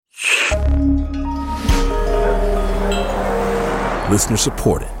Listener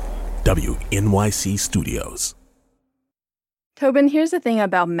supported. WNYC Studios. Tobin, here's the thing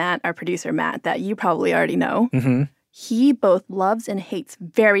about Matt, our producer Matt, that you probably already know. Mm-hmm. He both loves and hates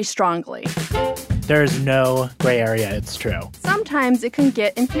very strongly. There's no gray area, it's true. Sometimes it can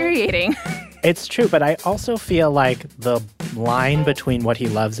get infuriating. It's true, but I also feel like the line between what he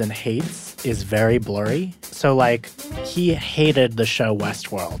loves and hates is very blurry. So, like, he hated the show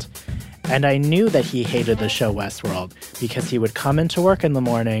Westworld. And I knew that he hated the show Westworld because he would come into work in the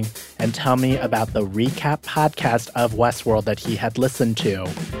morning and tell me about the recap podcast of Westworld that he had listened to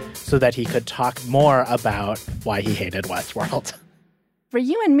so that he could talk more about why he hated Westworld. For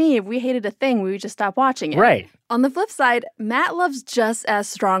you and me, if we hated a thing, we would just stop watching it. Right. On the flip side, Matt loves just as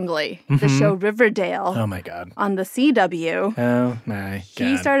strongly the show Riverdale. Oh, my God. On the CW. Oh, my God.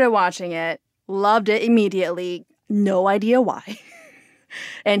 He started watching it, loved it immediately, no idea why.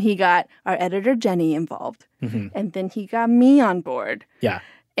 And he got our editor, Jenny, involved. Mm-hmm. And then he got me on board. Yeah.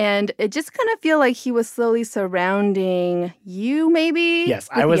 And it just kind of feel like he was slowly surrounding you, maybe? Yes,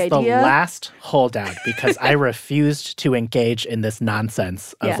 I was the last holdout because I refused to engage in this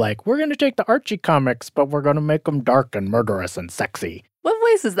nonsense of like, we're going to take the Archie comics, but we're going to make them dark and murderous and sexy. What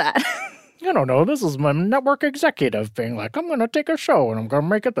voice is that? I don't know. This is my network executive being like, I'm going to take a show and I'm going to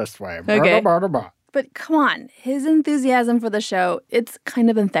make it this way. Okay. Blah, blah, blah. But come on, his enthusiasm for the show, it's kind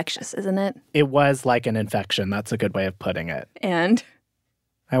of infectious, isn't it? It was like an infection. That's a good way of putting it. And?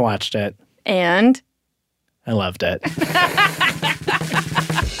 I watched it. And? I loved it.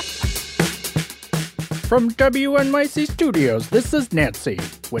 From WNYC Studios, this is Nancy,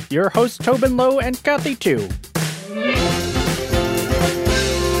 with your hosts Tobin Lowe and Kathy Tu.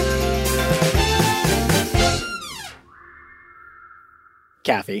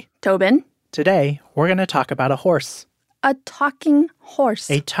 Kathy. Tobin. Today, we're going to talk about a horse. A talking horse.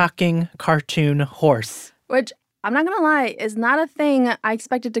 A talking cartoon horse. Which, I'm not going to lie, is not a thing I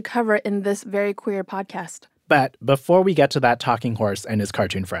expected to cover in this very queer podcast. But before we get to that talking horse and his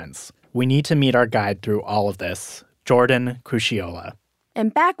cartoon friends, we need to meet our guide through all of this, Jordan Crucchiola.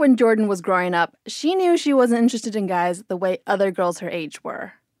 And back when Jordan was growing up, she knew she wasn't interested in guys the way other girls her age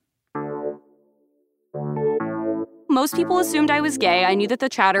were. Most people assumed I was gay. I knew that the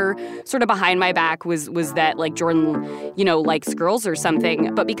chatter sort of behind my back was that, like, Jordan, likes girls or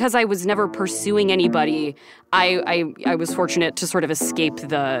something. But because I was never pursuing anybody, I was fortunate to sort of escape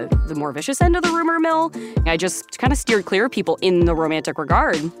the more vicious end of the rumor mill. I just kind of steered clear of people in the romantic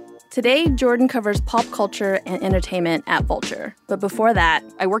regard. Today, Jordan covers pop culture and entertainment at Vulture. But before that,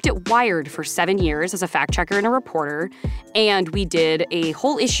 I worked at Wired for 7 years as a fact checker and a reporter, and we did a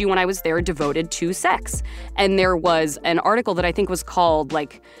whole issue when I was there devoted to sex. And there was an article that I think was called,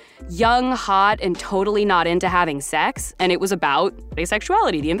 like, Young, Hot, and Totally Not Into Having Sex, and it was about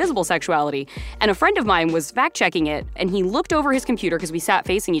asexuality, the invisible sexuality. And a friend of mine was fact-checking it, and he looked over his computer because we sat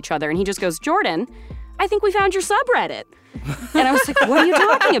facing each other, and he just goes, Jordan, I think we found your subreddit. And I was like, what are you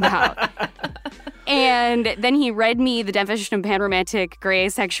talking about? And then he read me the definition of panromantic gray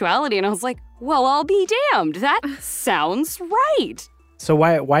asexuality, and I was like, well, I'll be damned. That sounds right. So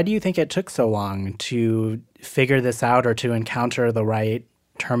why do you think it took so long to figure this out or to encounter the right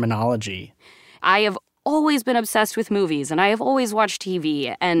terminology? I have always been obsessed with movies, and I have always watched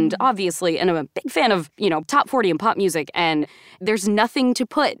TV, and obviously, and I'm a big fan of, top 40 and pop music, and there's nothing to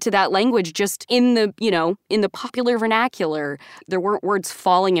put to that language just in the popular vernacular. There weren't words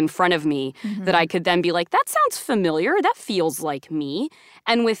falling in front of me that I could then be like, that sounds familiar, that feels like me.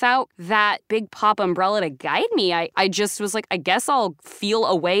 And without that big pop umbrella to guide me, I just was like, I guess I'll feel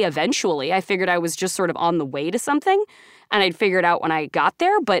a way eventually. I figured I was just sort of on the way to something. And I'd figure it out when I got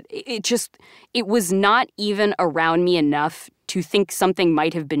there, but it was not even around me enough to think something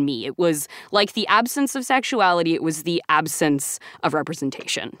might have been me. It was like the absence of sexuality. It was the absence of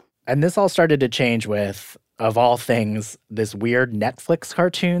representation. And this all started to change with, of all things, this weird Netflix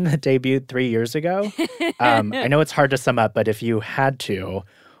cartoon that debuted 3 years ago. I know it's hard to sum up, but if you had to,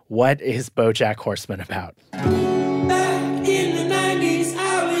 what is BoJack Horseman about? Back in the 90s,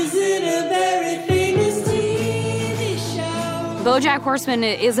 I was in a very famous TV show. BoJack Horseman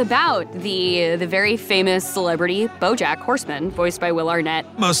is about the very famous celebrity BoJack Horseman, voiced by Will Arnett.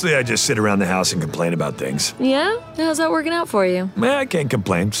 Mostly I just sit around the house and complain about things. Yeah? How's that working out for you? I can't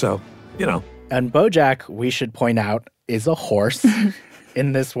complain, so, And BoJack, we should point out, is a horse.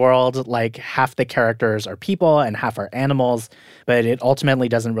 In this world, like, half the characters are people and half are animals, but it ultimately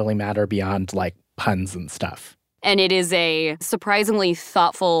doesn't really matter beyond, like, puns and stuff. And it is a surprisingly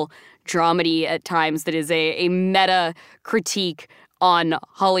thoughtful dramedy at times that is a meta critique on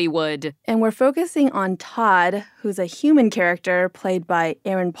Hollywood. And we're focusing on Todd, who's a human character played by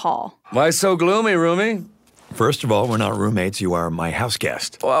Aaron Paul. Why so gloomy, Rumi? First of all, we're not roommates. You are my house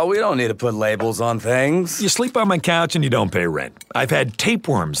guest. Well, we don't need to put labels on things. You sleep on my couch and you don't pay rent. I've had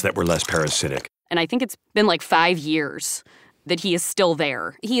tapeworms that were less parasitic. And I think it's been like 5 years that he is still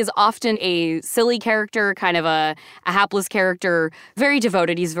there. He is often a silly character, kind of a hapless character, very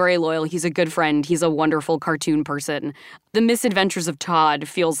devoted. He's very loyal. He's a good friend. He's a wonderful cartoon person. The Misadventures of Todd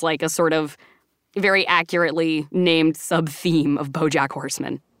feels like a sort of very accurately named sub-theme of BoJack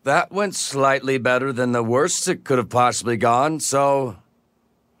Horseman. That went slightly better than the worst it could have possibly gone, so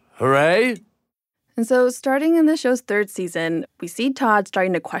hooray. And so starting in the show's 3rd season, we see Todd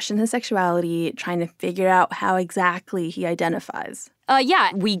starting to question his sexuality, trying to figure out how exactly he identifies.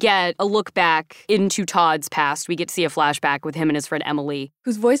 We get a look back into Todd's past. We get to see a flashback with him and his friend Emily,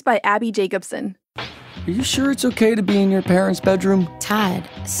 who's voiced by Abby Jacobson. Are you sure it's okay to be in your parents' bedroom? Todd,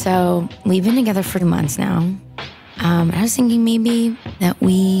 so we've been together for 2 months now. I was thinking maybe that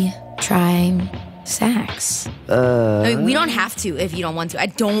we try sex. I mean, we don't have to if you don't want to. I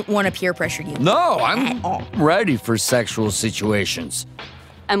don't want to peer pressure you. No, I'm ready for sexual situations.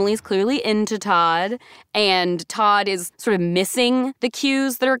 Emily's clearly into Todd, and Todd is sort of missing the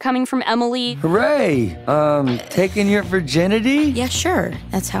cues that are coming from Emily. Hooray! Taking your virginity? Yeah, sure.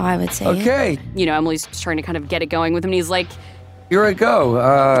 That's how I would say it. Okay. You know, Emily's just trying to kind of get it going with him, and he's like, Here I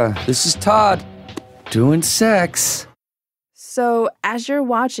go. This is Todd. Doing sex. So as you're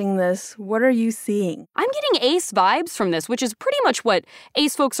watching this, what are you seeing? I'm getting Ace vibes from this, which is pretty much what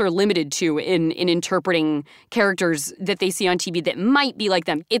Ace folks are limited to in interpreting characters that they see on TV that might be like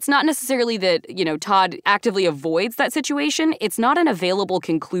them. It's not necessarily that, you know, Todd actively avoids that situation. It's not an available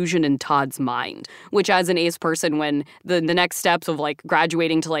conclusion in Todd's mind, which as an Ace person, when the next steps of like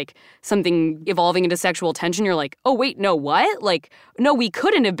graduating to like something evolving into sexual tension, you're like, oh, wait, no, what? Like, no, we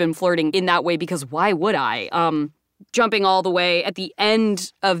couldn't have been flirting in that way because why would I? Jumping all the way at the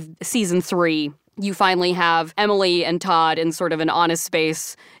end of season 3, you finally have Emily and Todd in sort of an honest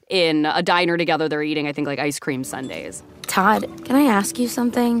space in a diner together. They're eating, I think, like ice cream sundaes. Todd, can I ask you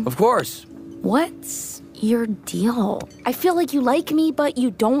something? Of course. What's your deal? I feel like you like me, but you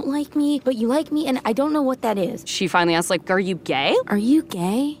don't like me, but you like me, and I don't know what that is. She finally asks, like, are you gay? Are you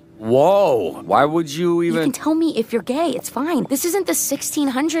gay? Whoa, why would you even... You can tell me if you're gay, it's fine. This isn't the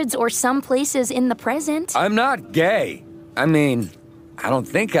 1600s or some places in the present. I'm not gay. I mean, I don't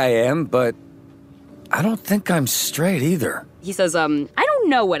think I am, but I don't think I'm straight either. He says, I don't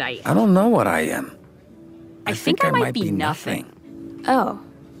know what I am. I don't know what I am. I think I might be nothing. Oh,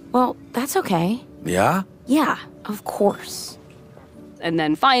 well, that's okay. Yeah? Yeah, of course. And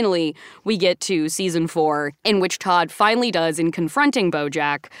then finally, we get to season 4, in which Todd finally does in confronting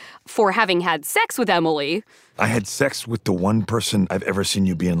BoJack for having had sex with Emily. I had sex with the one person I've ever seen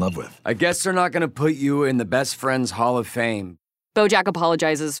you be in love with. I guess they're not going to put you in the Best Friends Hall of Fame. BoJack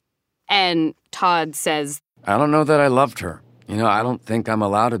apologizes, and Todd says, I don't know that I loved her. You know, I don't think I'm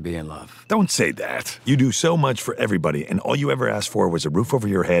allowed to be in love. Don't say that. You do so much for everybody, and all you ever asked for was a roof over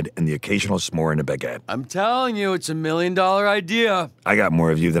your head and the occasional s'more and a baguette. I'm telling you, it's $1 million idea. I got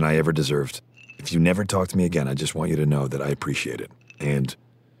more of you than I ever deserved. If you never talk to me again, I just want you to know that I appreciate it. And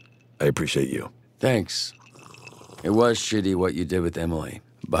I appreciate you. Thanks. It was shitty what you did with Emily,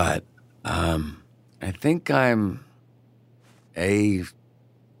 but, I think I'm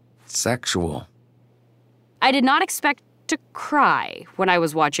asexual. I did not expect to cry when I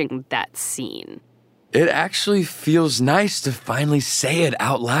was watching that scene. It actually feels nice to finally say it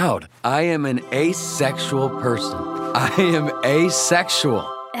out loud. I am an asexual person. I am asexual.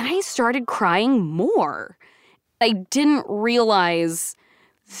 And I started crying more. I didn't realize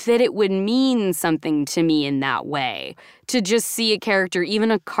that it would mean something to me in that way. To just see a character,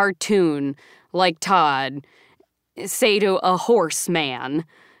 even a cartoon like Todd, say to a horseman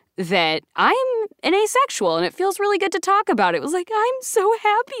that I'm an asexual, and it feels really good to talk about it. It was like, I'm so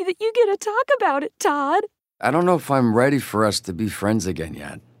happy that you get to talk about it, Todd. I don't know if I'm ready for us to be friends again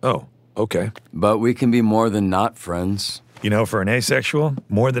yet. Oh, okay. But we can be more than not friends. You know, for an asexual,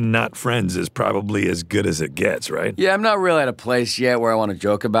 more than not friends is probably as good as it gets, right? Yeah, I'm not really at a place yet where I want to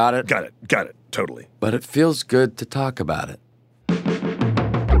joke about it. Got it, totally. But it feels good to talk about it.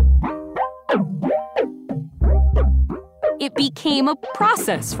 It became a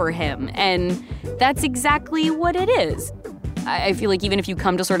process for him, and that's exactly what it is. I feel like even if you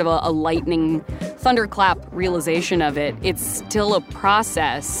come to sort of a lightning thunderclap realization of it, it's still a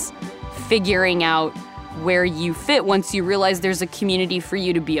process figuring out where you fit once you realize there's a community for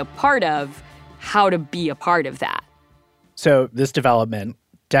you to be a part of, how to be a part of that. So this development,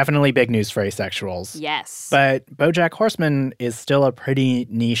 definitely big news for asexuals. Yes. But BoJack Horseman is still a pretty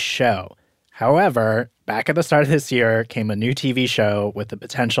niche show. However, Back at the start of this year came a new TV show with the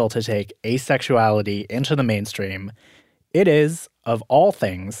potential to take asexuality into the mainstream. It is, of all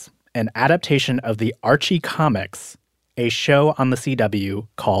things, an adaptation of the Archie comics, a show on the CW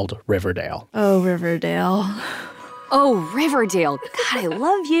called Riverdale. Oh, Riverdale. Oh, Riverdale. God, I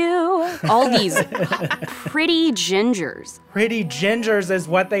love you. All these pretty gingers. Pretty Gingers is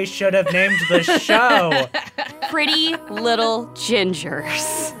what they should have named the show. Pretty little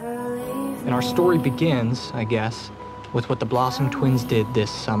gingers. And our story begins, I guess, with what the Blossom Twins did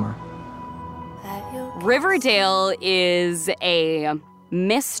this summer. Riverdale is a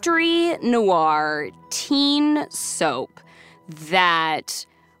mystery noir teen soap that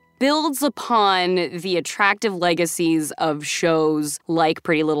builds upon the attractive legacies of shows like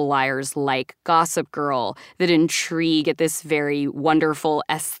Pretty Little Liars, like Gossip Girl, that intrigue at this very wonderful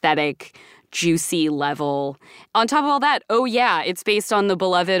aesthetic, juicy level. On top of all that, oh yeah, it's based on the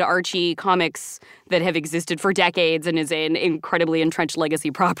beloved Archie comics that have existed for decades and is an incredibly entrenched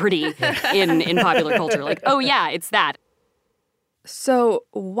legacy property in popular culture. Like, oh yeah, it's that. So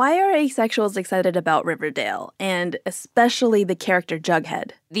why are asexuals excited about Riverdale, and especially the character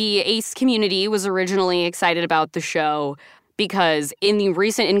Jughead? The ace community was originally excited about the show because in the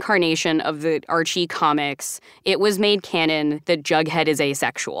recent incarnation of the Archie comics, it was made canon that Jughead is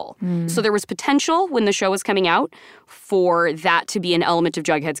asexual. So there was potential when the show was coming out for that to be an element of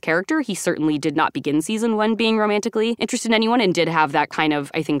Jughead's character. He certainly did not begin season 1 being romantically interested in anyone and did have that kind of,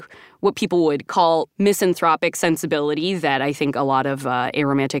 I think, what people would call misanthropic sensibility that I think a lot of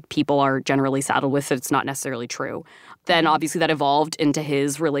aromantic people are generally saddled with, that it's not necessarily true. Then obviously that evolved into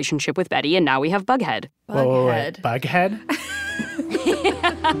his relationship with Betty, and now we have Bughead. Wait. Bughead?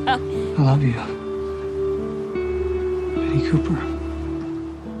 I love you. Betty Cooper.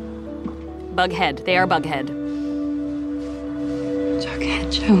 Bughead. They are Bughead.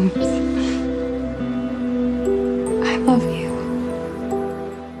 Jughead Jones. I love you.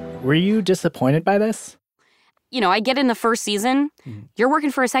 Were you disappointed by this? You know, I get in the first season, you're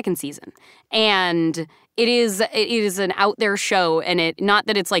working for a second season. And it is an out there show, and it not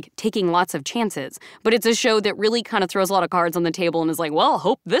that it's like taking lots of chances, but it's a show that really kind of throws a lot of cards on the table and is like, well,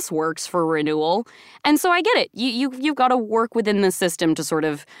 hope this works for renewal. And so I get it. You've got to work within the system to sort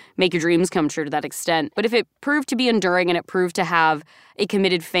of make your dreams come true to that extent. But if it proved to be enduring and it proved to have a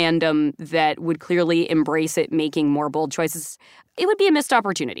committed fandom that would clearly embrace it, making more bold choices, it would be a missed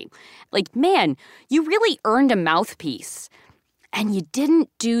opportunity. Like, man, you really earned a mouthpiece. And you didn't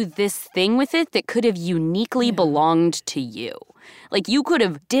do this thing with it that could have uniquely belonged to you. Like, you could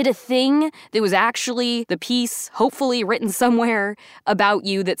have did a thing that was actually the piece, hopefully written somewhere, about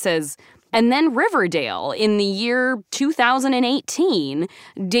you that says, and then Riverdale, in the year 2018,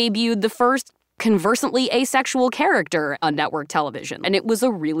 debuted the first conversantly asexual character on network television. And it was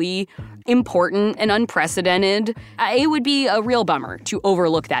a really important and unprecedented. It would be a real bummer to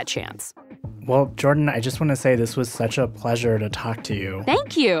overlook that chance. Well, Jordan, I just want to say this was such a pleasure to talk to you.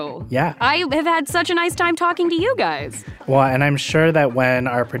 Thank you. Yeah. I have had such a nice time talking to you guys. Well, and I'm sure that when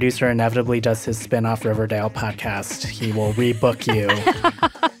our producer inevitably does his spin-off Riverdale podcast, he will rebook you.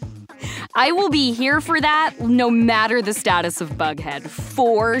 I will be here for that no matter the status of Bughead,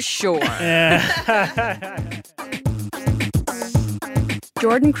 for sure.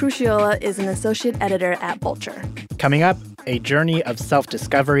 Jordan Crucchiola is an associate editor at Vulture. Coming up, a journey of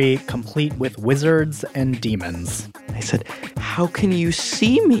self-discovery complete with wizards and demons. I said, how can you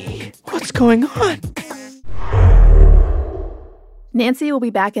see me? What's going on? Nancy will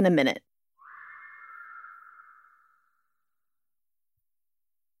be back in a minute.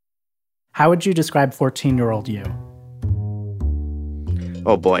 How would you describe 14-year-old you?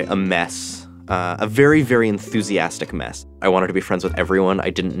 Oh boy, a mess. A very, very enthusiastic mess. I wanted to be friends with everyone.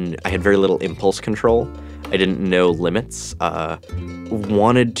 I had very little impulse control. I didn't know limits.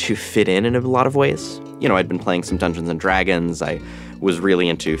 Wanted to fit in a lot of ways. You know, I'd been playing some Dungeons and Dragons. I was really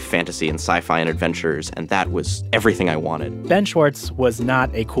into fantasy and sci-fi and adventures, and that was everything I wanted. Ben Schwartz was not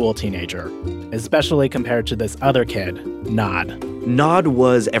a cool teenager, especially compared to this other kid, Nod. Nod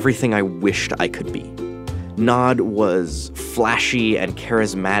was everything I wished I could be. Nod was flashy and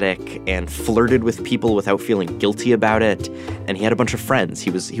charismatic and flirted with people without feeling guilty about it, and he had a bunch of friends.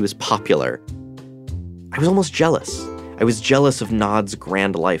 He was popular. I was almost jealous. I was jealous of Nod's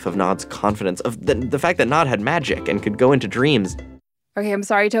grand life, of Nod's confidence, of the fact that Nod had magic and could go into dreams. Okay, I'm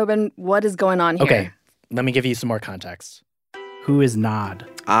sorry, Tobin. What is going on here? Okay, let me give you some more context. Who is Nod?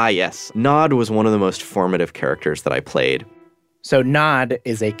 Ah, yes. Nod was one of the most formative characters that I played. So Nod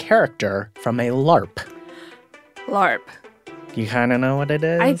is a character from a LARP. LARP. You kind of know what it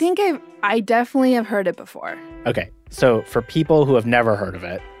is? I think I definitely have heard it before. Okay, so for people who have never heard of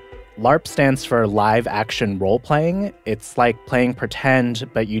it, LARP stands for live action role playing. It's like playing pretend,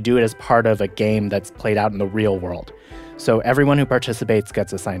 but you do it as part of a game that's played out in the real world. So everyone who participates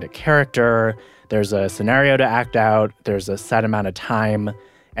gets assigned a character, there's a scenario to act out, there's a set amount of time,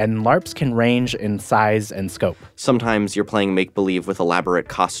 and LARPs can range in size and scope. Sometimes you're playing make-believe with elaborate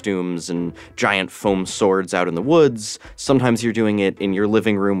costumes and giant foam swords out in the woods. Sometimes you're doing it in your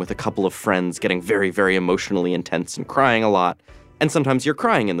living room with a couple of friends getting very, very emotionally intense and crying a lot. And sometimes you're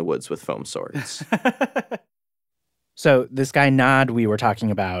crying in the woods with foam swords. So this guy Nod we were talking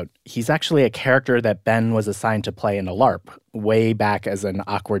about, he's actually a character that Ben was assigned to play in a LARP way back as an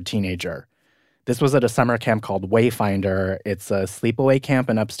awkward teenager. This was at a summer camp called Wayfinder. It's a sleepaway camp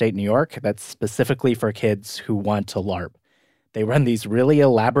in upstate New York that's specifically for kids who want to LARP. They run these really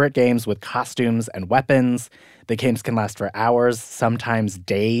elaborate games with costumes and weapons. The games can last for hours, sometimes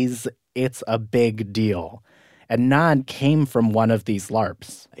days. It's a big deal. And Nod came from one of these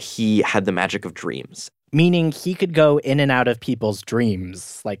LARPs. He had the magic of dreams. Meaning he could go in and out of people's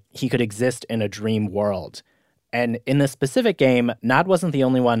dreams. Like, he could exist in a dream world. And in this specific game, Nod wasn't the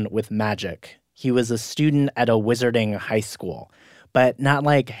only one with magic. He was a student at a wizarding high school, but not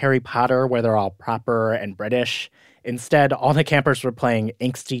like Harry Potter where they're all proper and British. Instead, all the campers were playing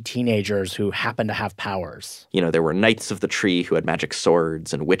angsty teenagers who happened to have powers. You know, there were knights of the tree who had magic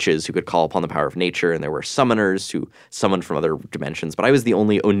swords and witches who could call upon the power of nature, and there were summoners who summoned from other dimensions, but I was the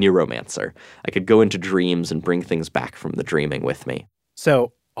only Oniromancer. I could go into dreams and bring things back from the dreaming with me.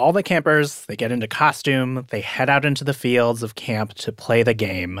 So all the campers, they get into costume, they head out into the fields of camp to play the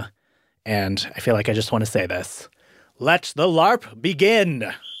game. And I feel like I just want to say this. Let the LARP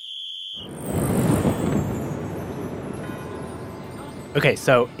begin! Okay,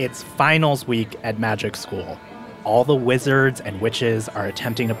 so it's finals week at Magic School. All the wizards and witches are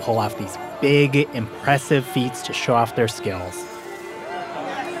attempting to pull off these big, impressive feats to show off their skills.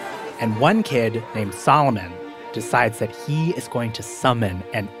 And one kid named Solomon decides that he is going to summon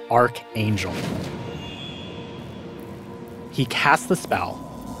an archangel. He casts the spell,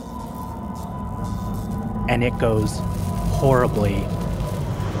 and it goes horribly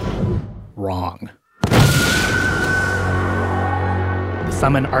wrong. The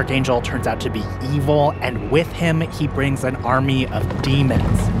summoned archangel turns out to be evil, and with him, he brings an army of demons.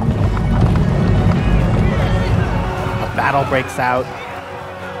 A battle breaks out.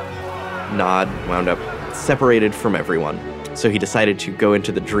 Nod wound up separated from everyone, so he decided to go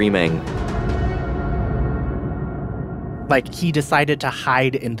into the dreaming. Like, he decided to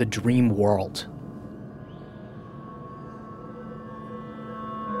hide in the dream world.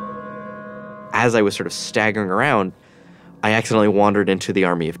 As I was sort of staggering around, I accidentally wandered into the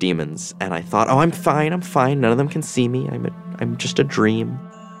army of demons, and I thought, oh, I'm fine. None of them can see me. I'm just a dream.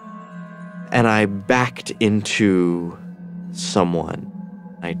 And I backed into someone.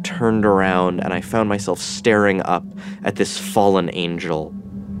 I turned around, and I found myself staring up at this fallen angel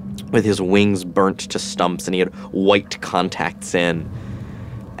with his wings burnt to stumps, and he had white contacts in.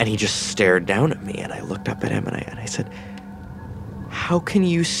 And he just stared down at me, and I looked up at him, and I said, how can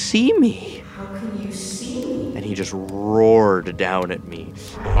you see me? And he just roared down at me.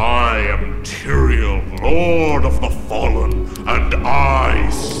 I am Tyrael, Lord of the Fallen, and I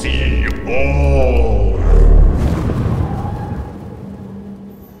see all.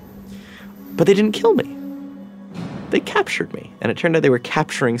 But they didn't kill me. They captured me. And it turned out they were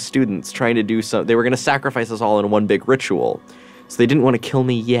capturing students trying to do so. They were going to sacrifice us all in one big ritual. So they didn't want to kill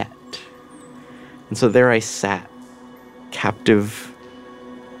me yet. And so there I sat, captive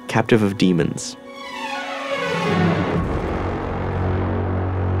of demons.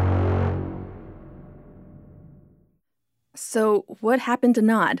 So what happened to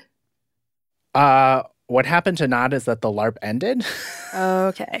Nod? What happened to Nod is that the LARP ended.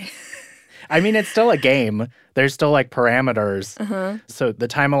 Okay. I mean, it's still a game. There's still, like, parameters. Uh-huh. So the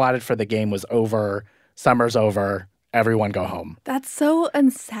time allotted for the game was over. Summer's over. Everyone go home. That's so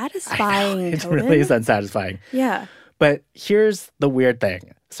unsatisfying. It really is unsatisfying. Yeah. But here's the weird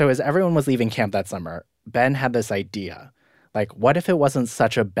thing. So as everyone was leaving camp that summer, Ben had this idea. Like, what if it wasn't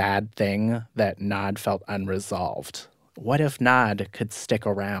such a bad thing that Nod felt unresolved? What if Nod could stick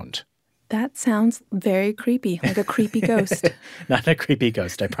around? That sounds very creepy, like a creepy ghost. Not a creepy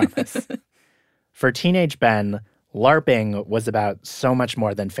ghost, I promise. For teenage Ben, LARPing was about so much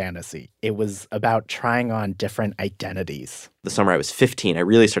more than fantasy. It was about trying on different identities. The summer I was 15, I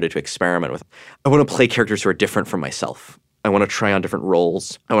really started to experiment with, I want to play characters who are different from myself. I want to try on different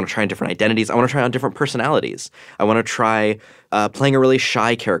roles. I want to try on different identities. I want to try on different personalities. I want to try playing a really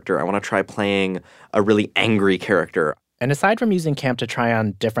shy character. I want to try playing a really angry character. And aside from using camp to try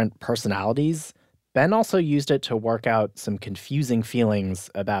on different personalities, Ben also used it to work out some confusing feelings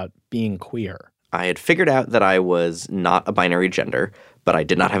about being queer. I had figured out that I was not a binary gender, but I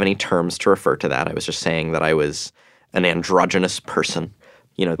did not have any terms to refer to that. I was just saying that I was an androgynous person.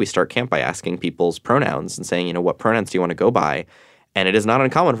 We start camp by asking people's pronouns and saying, what pronouns do you want to go by? And it is not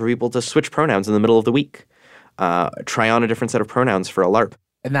uncommon for people to switch pronouns in the middle of the week. Try on a different set of pronouns for a LARP.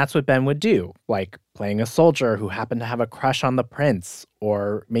 And that's what Ben would do, like playing a soldier who happened to have a crush on the prince,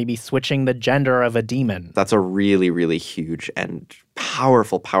 or maybe switching the gender of a demon. That's a really, really huge and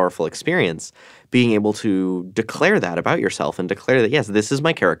powerful, powerful experience, being able to declare that about yourself and declare that, yes, this is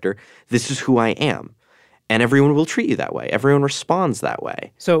my character, this is who I am. And everyone will treat you that way. Everyone responds that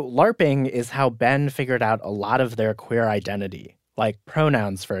way. So LARPing is how Ben figured out a lot of their queer identity. Like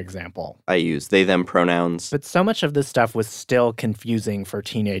pronouns, for example. I use they, them pronouns. But so much of this stuff was still confusing for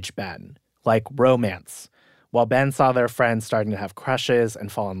teenage Ben. Like romance. While Ben saw their friends starting to have crushes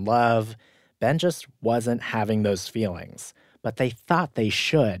and fall in love, Ben just wasn't having those feelings. But they thought they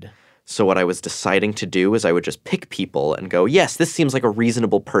should. So what I was deciding to do is I would just pick people and go, yes, this seems like a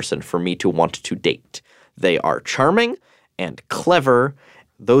reasonable person for me to want to date. They are charming and clever.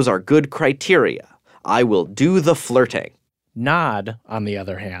 Those are good criteria. I will do the flirting. Nod, on the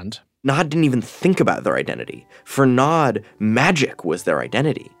other hand. Nod didn't even think about their identity. For Nod, magic was their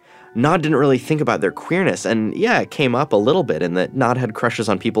identity. Nod didn't really think about their queerness, and yeah, it came up a little bit in that Nod had crushes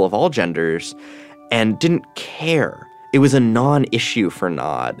on people of all genders and didn't care. It was a non-issue for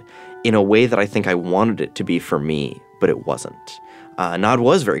Nod in a way that I think I wanted it to be for me, but it wasn't. Nod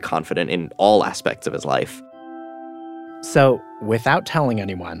was very confident in all aspects of his life. So, without telling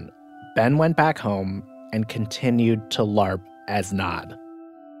anyone, Ben went back home and continued to LARP as Nod.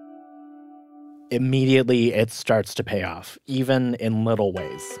 Immediately, it starts to pay off, even in little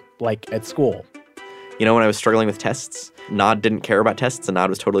ways, like at school. When I was struggling with tests, Nod didn't care about tests and Nod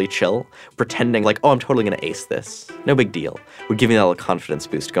was totally chill, pretending like, oh, I'm totally going to ace this. No big deal. Would give me that little confidence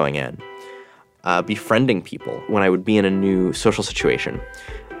boost going in. Befriending people. When I would be in a new social situation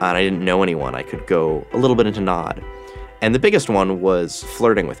and I didn't know anyone, I could go a little bit into Nod. And the biggest one was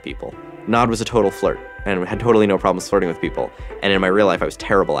flirting with people. Nod was a total flirt and had totally no problems flirting with people. And in my real life, I was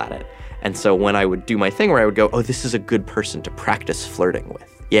terrible at it. And so when I would do my thing where I would go, oh, this is a good person to practice flirting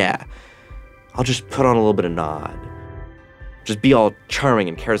with. Yeah, I'll just put on a little bit of Nod. Just be all charming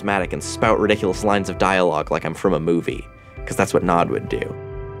and charismatic and spout ridiculous lines of dialogue like I'm from a movie. Because that's what Nod would do.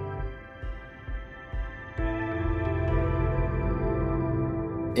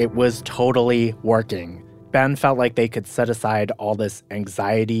 It was totally working. Ben felt like they could set aside all this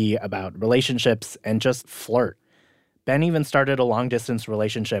anxiety about relationships and just flirt. Ben even started a long-distance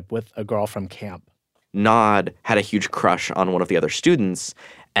relationship with a girl from camp. Nod had a huge crush on one of the other students,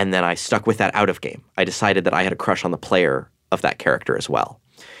 and then I stuck with that out of game. I decided that I had a crush on the player of that character as well,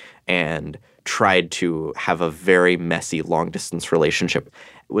 and tried to have a very messy long-distance relationship.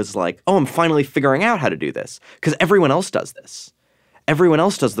 It was like, oh, I'm finally figuring out how to do this, because everyone else does this. Everyone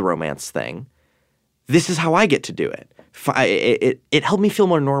else does the romance thing. This is how I get to do it. It helped me feel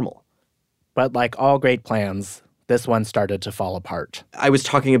more normal. But like all great plans, this one started to fall apart. I was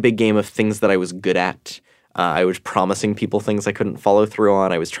talking a big game of things that I was good at. I was promising people things I couldn't follow through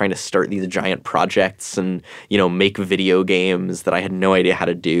on. I was trying to start these giant projects and, make video games that I had no idea how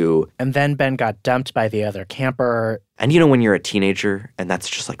to do. And then Ben got dumped by the other camper. And when you're a teenager and that's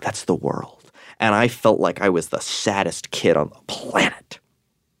just like, that's the world. And I felt like I was the saddest kid on the planet.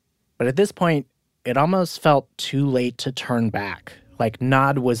 But at this point, it almost felt too late to turn back. Like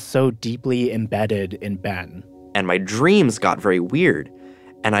Nod was so deeply embedded in Ben. And my dreams got very weird.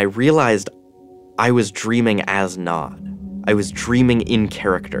 And I realized I was dreaming as Nod. I was dreaming in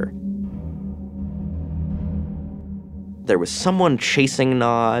character. There was someone chasing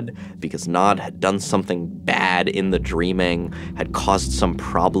Nod because Nod had done something bad in the dreaming, had caused some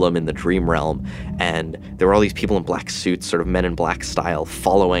problem in the dream realm, and there were all these people in black suits, sort of Men in Black style,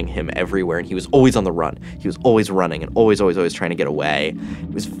 following him everywhere, and he was always on the run. He was always running and always trying to get away.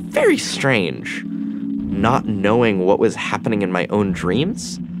 It was very strange, not knowing what was happening in my own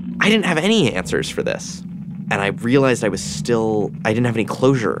dreams. I didn't have any answers for this, and I realized I didn't have any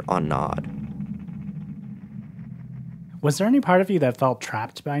closure on Nod. Was there any part of you that felt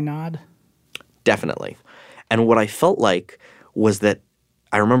trapped by Nod? Definitely. And what I felt like was that,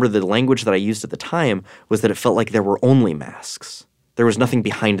 I remember the language that I used at the time was that it felt like there were only masks. There was nothing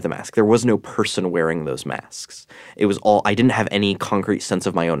behind the mask. There was no person wearing those masks. It was all, I didn't have any concrete sense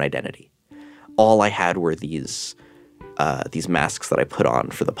of my own identity. All I had were these masks that I put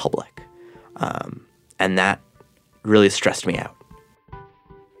on for the public. And that really stressed me out.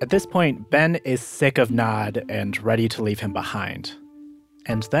 At this point, Ben is sick of Nod and ready to leave him behind.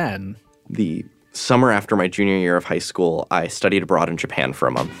 And then... The summer after my junior year of high school, I studied abroad in Japan for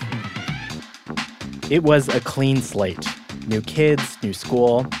a month. It was a clean slate. New kids, new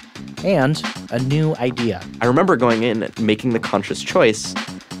school, and a new idea. I remember going in and making the conscious choice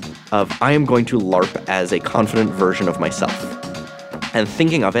of I am going to LARP as a confident version of myself and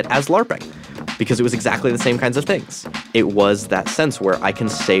thinking of it as LARPing because it was exactly the same kinds of things. It was that sense where I can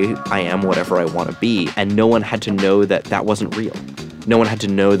say I am whatever I want to be and no one had to know that that wasn't real. No one had to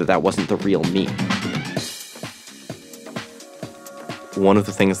know that that wasn't the real me. One of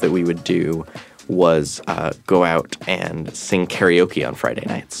the things that we would do was go out and sing karaoke on Friday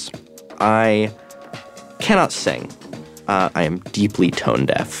nights. I cannot sing. I am deeply tone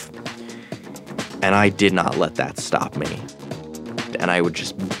deaf. And I did not let that stop me. And I would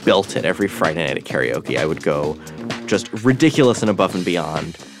just belt it every Friday night at karaoke. I would go just ridiculous and above and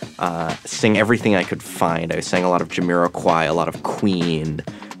beyond. Sing everything I could find. I sang a lot of Jamiroquai, a lot of Queen.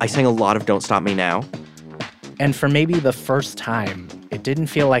 I sang a lot of Don't Stop Me Now. And for maybe the first time, it didn't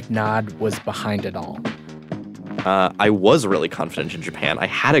feel like Nod was behind it all. I was really confident in Japan. I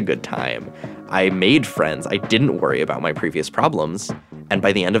had a good time. I made friends. I didn't worry about my previous problems. And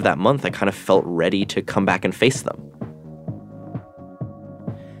by the end of that month, I kind of felt ready to come back and face them.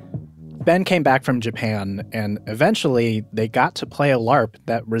 Ben came back from Japan, and eventually they got to play a LARP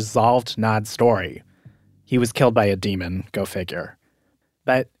that resolved Nod's story. He was killed by a demon, go figure.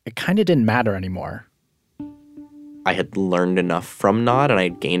 But it kind of didn't matter anymore. I had learned enough from Nod, and I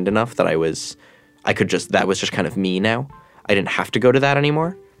had gained enough that that was just kind of me now. I didn't have to go to that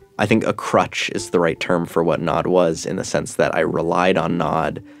anymore. I think a crutch is the right term for what Nod was, in the sense that I relied on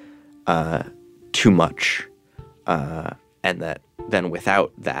Nod too much. And that then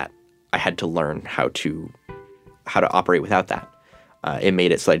without that, I had to learn how to operate without that. It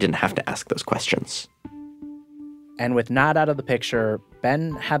made it so I didn't have to ask those questions. And with Nod out of the picture,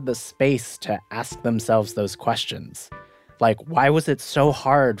 Ben had the space to ask themselves those questions. Like, why was it so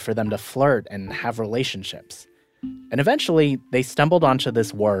hard for them to flirt and have relationships? And eventually, they stumbled onto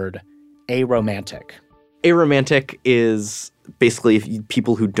this word, aromantic. Aromantic is basically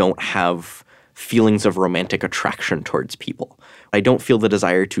people who don't have feelings of romantic attraction towards people. I don't feel the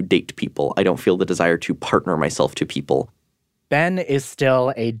desire to date people. I don't feel the desire to partner myself to people. Ben is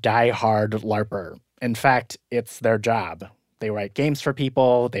still a die-hard LARPer. In fact, it's their job. They write games for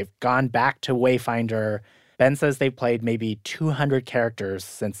people. They've gone back to Wayfinder. Ben says they've played maybe 200 characters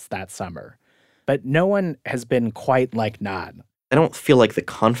since that summer. But no one has been quite like Nod. I don't feel like the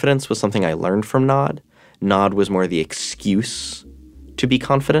confidence was something I learned from Nod. Nod was more the excuse to be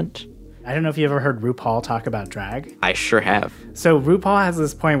confident. I don't know if you ever heard RuPaul talk about drag. I sure have. So RuPaul has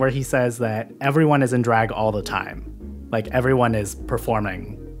this point where he says that everyone is in drag all the time. Like, everyone is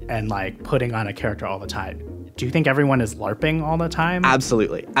performing and, like, putting on a character all the time. Do you think everyone is LARPing all the time?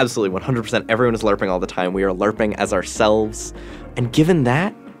 Absolutely. Absolutely. 100%. Everyone is LARPing all the time. We are LARPing as ourselves. And given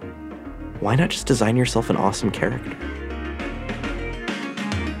that, why not just design yourself an awesome character?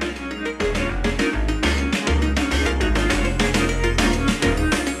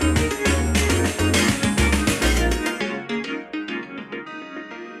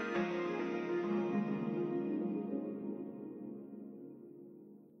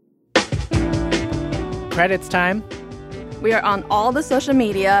 Credits time. We are on all the social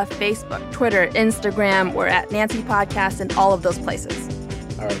media, Facebook, Twitter, Instagram. We're at Nancy Podcast and all of those places.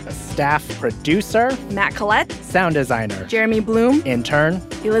 All right, the staff producer, Matt Collette. Sound designer, Jeremy Bloom. Intern,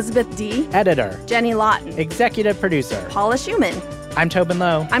 Elizabeth D. Editor, Jenny Lawton. Executive producer, Paula Schumann. I'm Tobin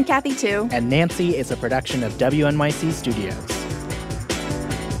Lowe. I'm Kathy Tu. And Nancy is a production of WNYC Studios.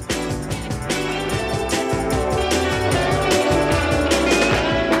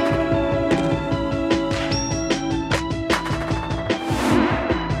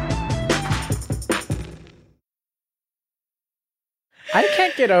 I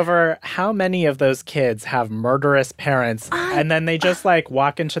can't get over how many of those kids have murderous parents and then they just like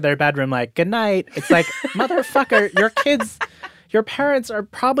walk into their bedroom like, good night. It's like, motherfucker, your parents are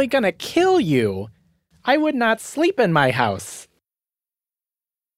probably gonna kill you. I would not sleep in my house.